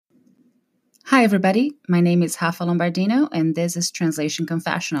Hi, everybody. My name is Rafa Lombardino, and this is Translation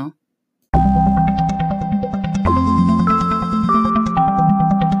Confessional.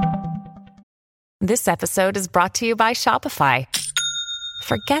 This episode is brought to you by Shopify.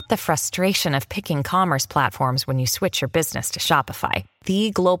 Forget the frustration of picking commerce platforms when you switch your business to Shopify,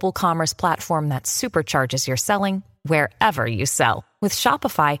 the global commerce platform that supercharges your selling wherever you sell. With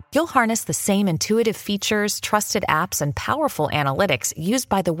Shopify, you'll harness the same intuitive features, trusted apps, and powerful analytics used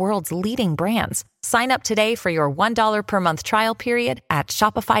by the world's leading brands. Sign up today for your $1 per month trial period at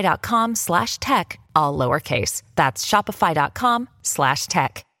shopify.com/tech, all lowercase. That's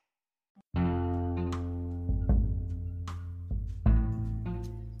shopify.com/tech.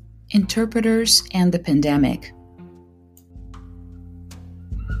 Interpreters and the pandemic.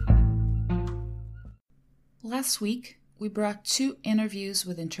 Last week, we brought 2 interviews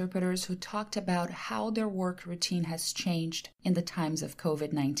with interpreters who talked about how their work routine has changed in the times of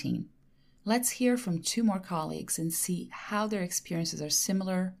COVID-19. Let's hear from 2 more colleagues and see how their experiences are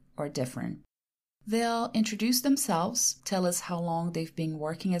similar or different. They'll introduce themselves, tell us how long they've been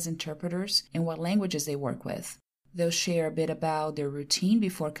working as interpreters and what languages they work with. They'll share a bit about their routine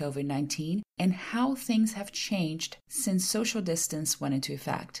before COVID-19 and how things have changed since social distance went into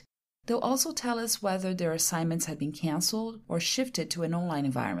effect. They'll also tell us whether their assignments have been canceled or shifted to an online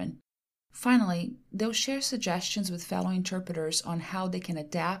environment. Finally, they'll share suggestions with fellow interpreters on how they can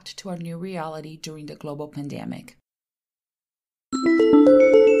adapt to our new reality during the global pandemic.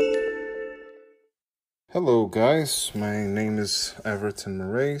 Hello guys, my name is Everton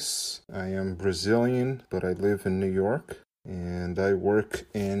Moraes. I am Brazilian, but I live in New York, and I work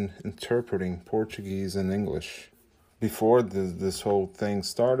in interpreting Portuguese and English. Before this whole thing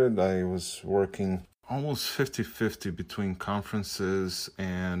started, I was working almost 50-50 between conferences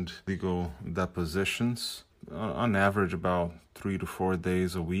and legal depositions, on average about 3 to 4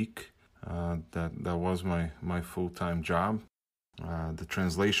 days a week. That was my full-time job. The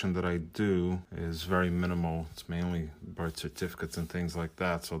translation that I do is very minimal. It's mainly birth certificates and things like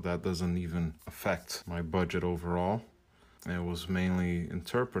that, so that doesn't even affect my budget overall. It was mainly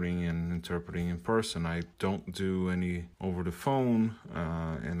interpreting in person. I don't do any over the phone,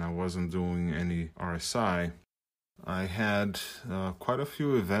 and I wasn't doing any RSI. I had quite a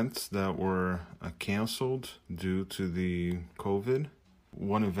few events that were canceled due to the COVID.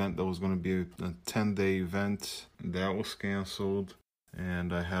 One event that was going to be a 10-day event, that was canceled.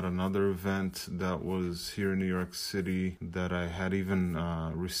 And I had another event that was here in New York City that I had even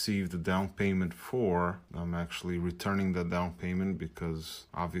received a down payment for. I'm actually returning the down payment because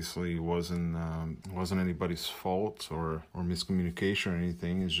obviously it wasn't anybody's fault or miscommunication or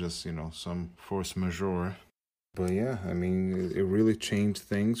anything. It's just, some force majeure. But yeah, I mean, it really changed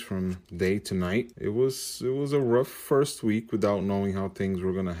things from day to night. It was a rough first week without knowing how things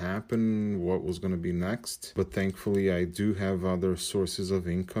were going to happen, what was going to be next. But thankfully, I do have other sources of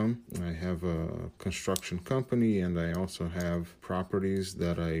income. I have a construction company, and I also have properties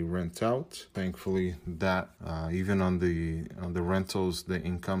that I rent out. Thankfully, that even on the rentals, the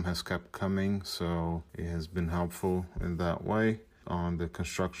income has kept coming, so it has been helpful in that way. On the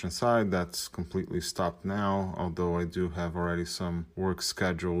construction side, that's completely stopped now, although I do have already some work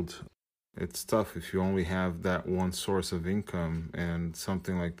scheduled. It's tough if you only have that one source of income and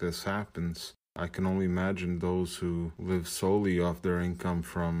something like this happens. I can only imagine those who live solely off their income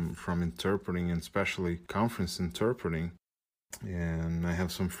from interpreting, and especially conference interpreting. And I have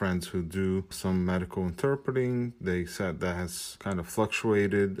some friends who do some medical interpreting. They said that has kind of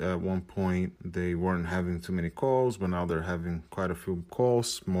fluctuated. At one point, they weren't having too many calls, but now they're having quite a few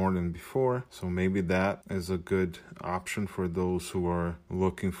calls, more than before. So maybe that is a good option for those who are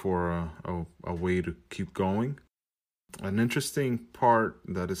looking for a way to keep going. An interesting part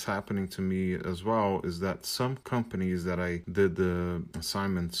that is happening to me as well is that some companies that I did the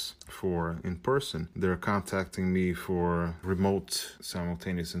assignments for in person, they're contacting me for remote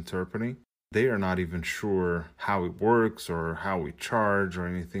simultaneous interpreting. They are not even sure how it works or how we charge or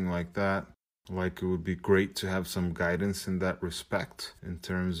anything like that. Like, it would be great to have some guidance in that respect in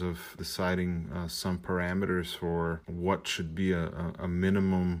terms of deciding some parameters for what should be a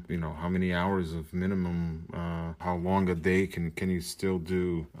minimum, how many hours of minimum, how long a day can you still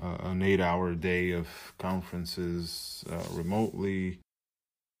do an 8-hour day of conferences remotely.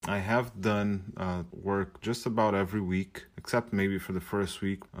 I have done work just about every week, except maybe for the first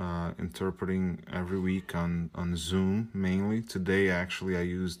week, interpreting every week on Zoom mainly. Today, actually, I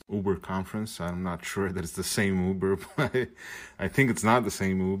used Uber Conference. I'm not sure that it's the same Uber, but I think it's not the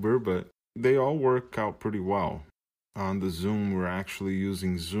same Uber, but they all work out pretty well. On the Zoom, we're actually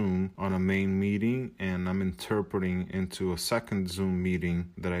using Zoom on a main meeting, and I'm interpreting into a second Zoom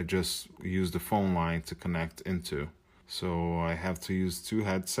meeting that I just used the phone line to connect into. So I have to use two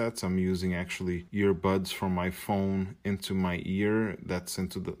headsets. I'm using actually earbuds from my phone into my ear. That's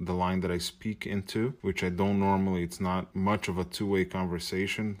into the line that I speak into, which I don't normally. It's not much of a two-way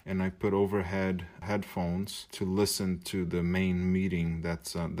conversation. And I put overhead headphones to listen to the main meeting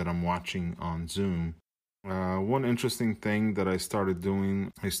that I'm watching on Zoom. One interesting thing that I started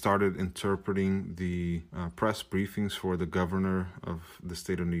doing, I started interpreting the press briefings for the governor of the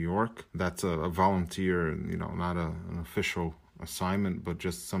state of New York. That's a volunteer, not an official assignment, but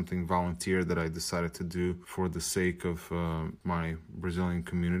just something volunteer that I decided to do for the sake of my Brazilian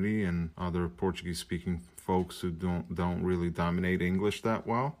community and other Portuguese-speaking folks who don't really dominate English that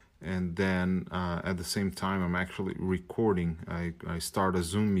well. And then at the same time, I'm actually recording. I start a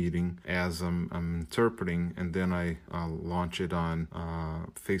Zoom meeting as I'm interpreting, and then I launch it on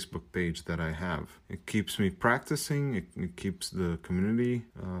a Facebook page that I have. It keeps me practicing. It keeps the community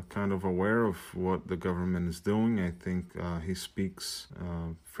kind of aware of what the government is doing. I think he speaks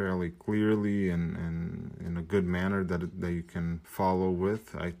fairly clearly and in a good manner that you can follow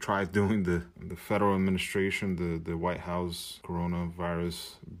with. I tried doing the federal administration, the White House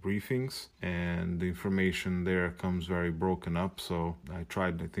coronavirus briefings, and the information there comes very broken up. So I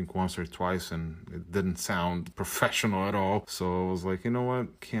tried, I think, once or twice, and it didn't sound professional at all. So I was like, you know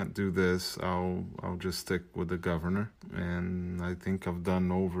what, can't do this. I'll just stick with the governor. And I think I've done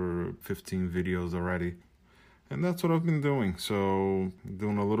over 15 videos already. And that's what I've been doing. So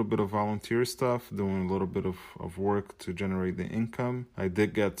doing a little bit of volunteer stuff, doing a little bit of work to generate the income. I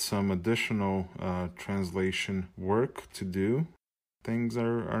did get some additional translation work to do. Things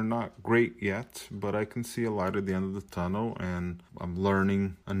are not great yet, but I can see a light at the end of the tunnel, and I'm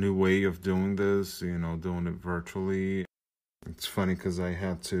learning a new way of doing this, doing it virtually. It's funny because I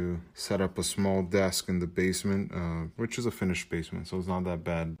had to set up a small desk in the basement, which is a finished basement, so it's not that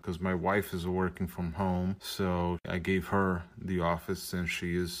bad because my wife is working from home. So I gave her the office, and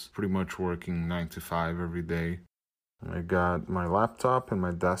she is pretty much working 9 to 5 every day. I got my laptop and my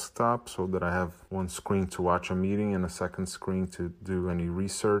desktop so that I have one screen to watch a meeting and a second screen to do any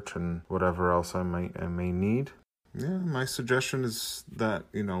research and whatever else I may need. Yeah, my suggestion is that,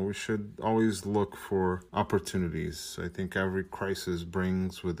 we should always look for opportunities. I think every crisis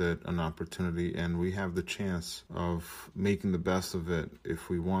brings with it an opportunity, and we have the chance of making the best of it if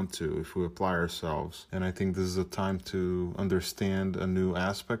we want to, if we apply ourselves. And I think this is a time to understand a new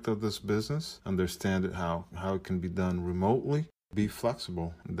aspect of this business, understand it how it can be done remotely. Be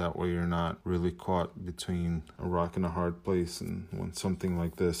flexible. That way you're not really caught between a rock and a hard place, and when something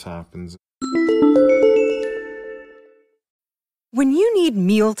like this happens. When you need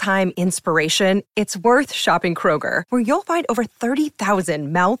mealtime inspiration, it's worth shopping Kroger, where you'll find over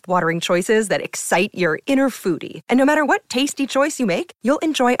 30,000 mouth-watering choices that excite your inner foodie. And no matter what tasty choice you make, you'll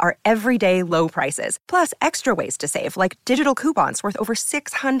enjoy our everyday low prices, plus extra ways to save, like digital coupons worth over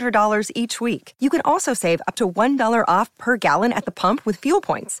 $600 each week. You can also save up to $1 off per gallon at the pump with fuel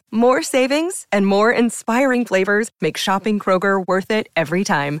points. More savings and more inspiring flavors make shopping Kroger worth it every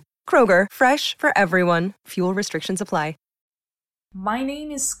time. Kroger, fresh for everyone. Fuel restrictions apply. My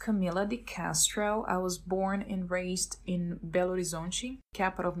name is Camila de Castro. I was born and raised in Belo Horizonte,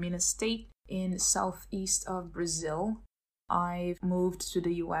 capital of Minas State, in southeast of Brazil. I moved to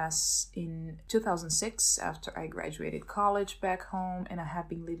the US in 2006 after I graduated college back home, and I have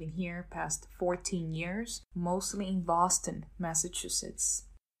been living here past 14 years, mostly in Boston, Massachusetts.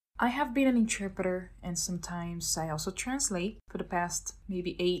 I have been an interpreter, and sometimes I also translate for the past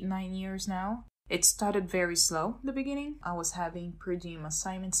maybe 8-9 years now. It started very slow in the beginning. I was having per diem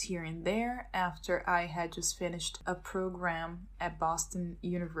assignments here and there after I had just finished a program at Boston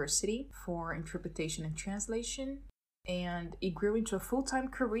University for interpretation and translation. And it grew into a full-time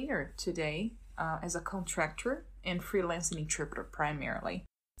career today as a contractor and freelancing interpreter primarily.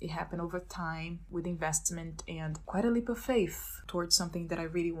 It happened over time with investment and quite a leap of faith towards something that I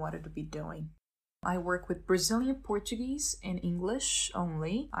really wanted to be doing. I work with Brazilian Portuguese and English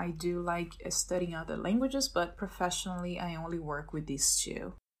only. I do like studying other languages, but professionally I only work with these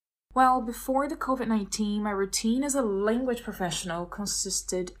two. Well, before the COVID-19, my routine as a language professional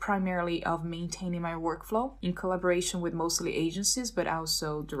consisted primarily of maintaining my workflow in collaboration with mostly agencies, but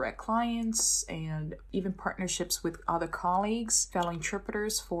also direct clients and even partnerships with other colleagues, fellow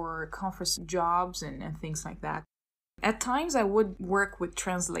interpreters for conference jobs and things like that. At times I would work with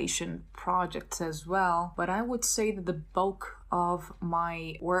translation projects as well, but I would say that the bulk of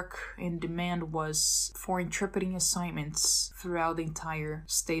my work and demand was for interpreting assignments throughout the entire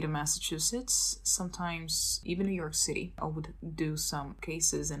state of Massachusetts, sometimes even New York City. I would do some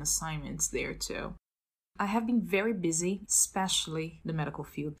cases and assignments there too. I have been very busy, especially the medical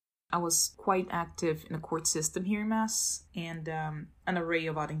field. I was quite active in the court system here in Mass and an array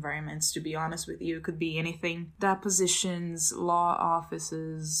of other environments, to be honest with you. It could be anything. Depositions, law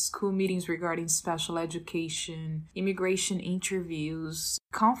offices, school meetings regarding special education, immigration interviews.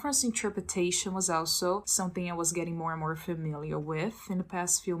 Conference interpretation was also something I was getting more and more familiar with in the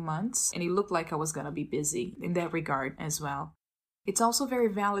past few months, and it looked like I was going to be busy in that regard as well. It's also very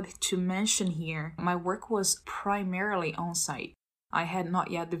valid to mention here, my work was primarily on-site. I had not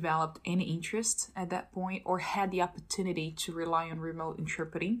yet developed any interest at that point or had the opportunity to rely on remote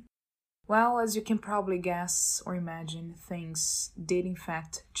interpreting. Well, as you can probably guess or imagine, things did in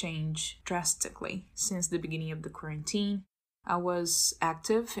fact change drastically since the beginning of the quarantine. I was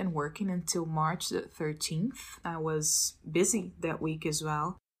active and working until March the 13th. I was busy that week as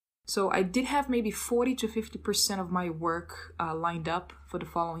well. So I did have maybe 40 to 50% of my work lined up for the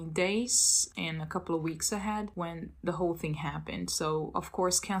following days and a couple of weeks ahead when the whole thing happened. So, of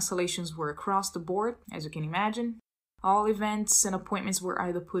course, cancellations were across the board, as you can imagine. All events and appointments were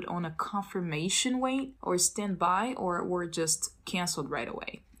either put on a confirmation wait or standby or were just canceled right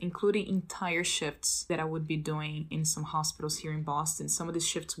away, including entire shifts that I would be doing in some hospitals here in Boston. Some of the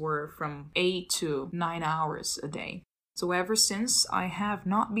shifts were from 8 to 9 hours a day. So ever since, I have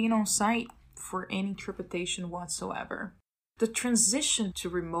not been on site for any interpretation whatsoever. The transition to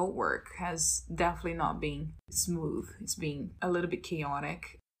remote work has definitely not been smooth. It's been a little bit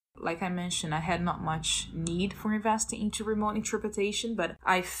chaotic. Like I mentioned, I had not much need for investing into remote interpretation, but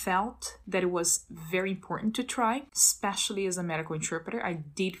I felt that it was very important to try, especially as a medical interpreter. I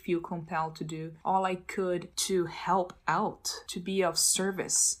did feel compelled to do all I could to help out, to be of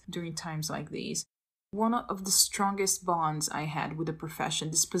service during times like these. One of the strongest bonds I had with the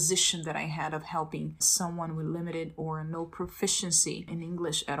profession, this position that I had of helping someone with limited or no proficiency in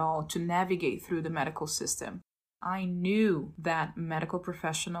English at all to navigate through the medical system. I knew that medical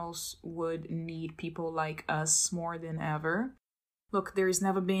professionals would need people like us more than ever. Look, there has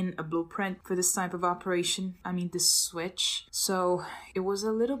never been a blueprint for this type of operation. This switch. So it was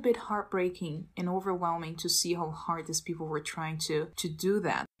a little bit heartbreaking and overwhelming to see how hard these people were trying to do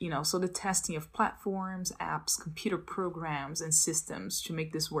that. So the testing of platforms, apps, computer programs, and systems to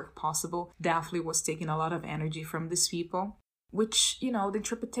make this work possible definitely was taking a lot of energy from these people. Which, the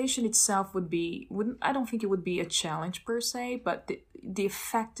interpretation itself I don't think it would be a challenge per se, but the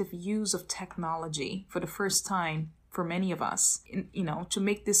effective use of technology for the first time for many of us, to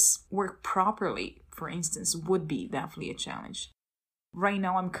make this work properly, for instance, would be definitely a challenge. Right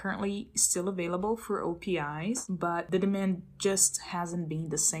now, I'm currently still available for OPIs, but the demand just hasn't been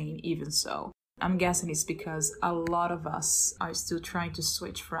the same even so. I'm guessing it's because a lot of us are still trying to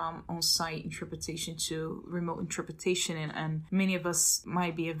switch from on-site interpretation to remote interpretation, and many of us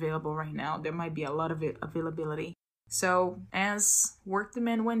might be available right now. There might be a lot of availability. So as work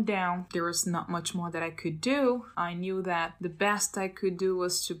demand went down, there was not much more that I could do. I knew that the best I could do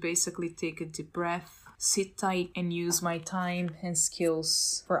was to basically take a deep breath, sit tight, and use my time and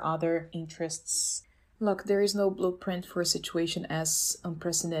skills for other interests. Look, there is no blueprint for a situation as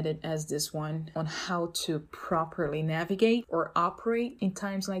unprecedented as this one on how to properly navigate or operate in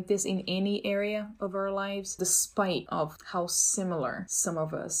times like this in any area of our lives, despite of how similar some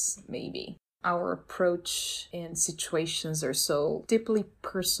of us may be. Our approach in situations are so deeply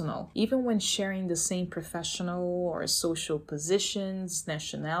personal. Even when sharing the same professional or social positions,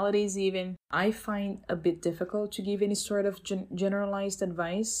 nationalities even, I find a bit difficult to give any sort of generalized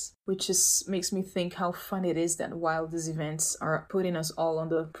advice, which makes me think how fun it is that while these events are putting us all on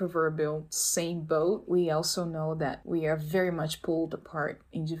the proverbial same boat, we also know that we are very much pulled apart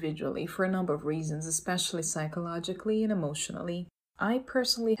individually for a number of reasons, especially psychologically and emotionally. I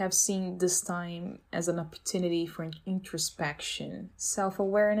personally have seen this time as an opportunity for introspection,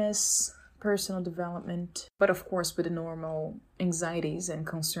 self-awareness, personal development, but of course with the normal anxieties and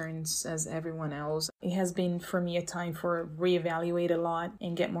concerns as everyone else. It has been for me a time for reevaluate a lot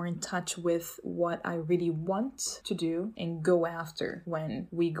and get more in touch with what I really want to do and go after when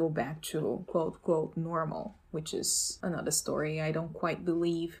we go back to quote normal, which is another story. I don't quite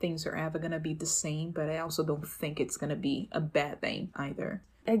believe things are ever going to be the same, but I also don't think it's going to be a bad thing either.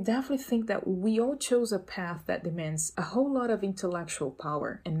 I definitely think that we all chose a path that demands a whole lot of intellectual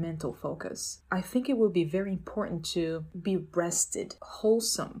power and mental focus. I think it will be very important to be rested,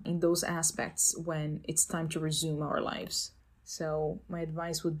 wholesome in those aspects when it's time to resume our lives. So my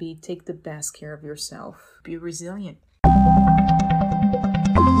advice would be take the best care of yourself. Be resilient.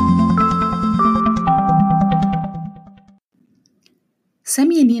 Send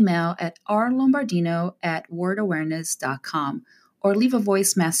me an email at rlombardino@wordawareness.com or leave a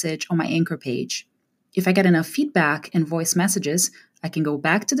voice message on my Anchor page. If I get enough feedback and voice messages, I can go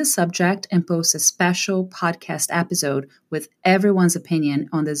back to the subject and post a special podcast episode with everyone's opinion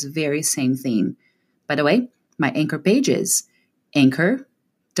on this very same theme. By the way, my Anchor page is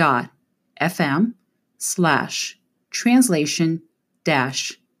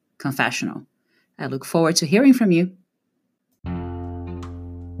anchor.fm/translation-confessional. I look forward to hearing from you.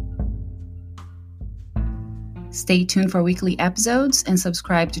 Stay tuned for weekly episodes and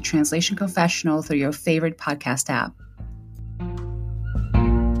subscribe to Translation Confessional through your favorite podcast app.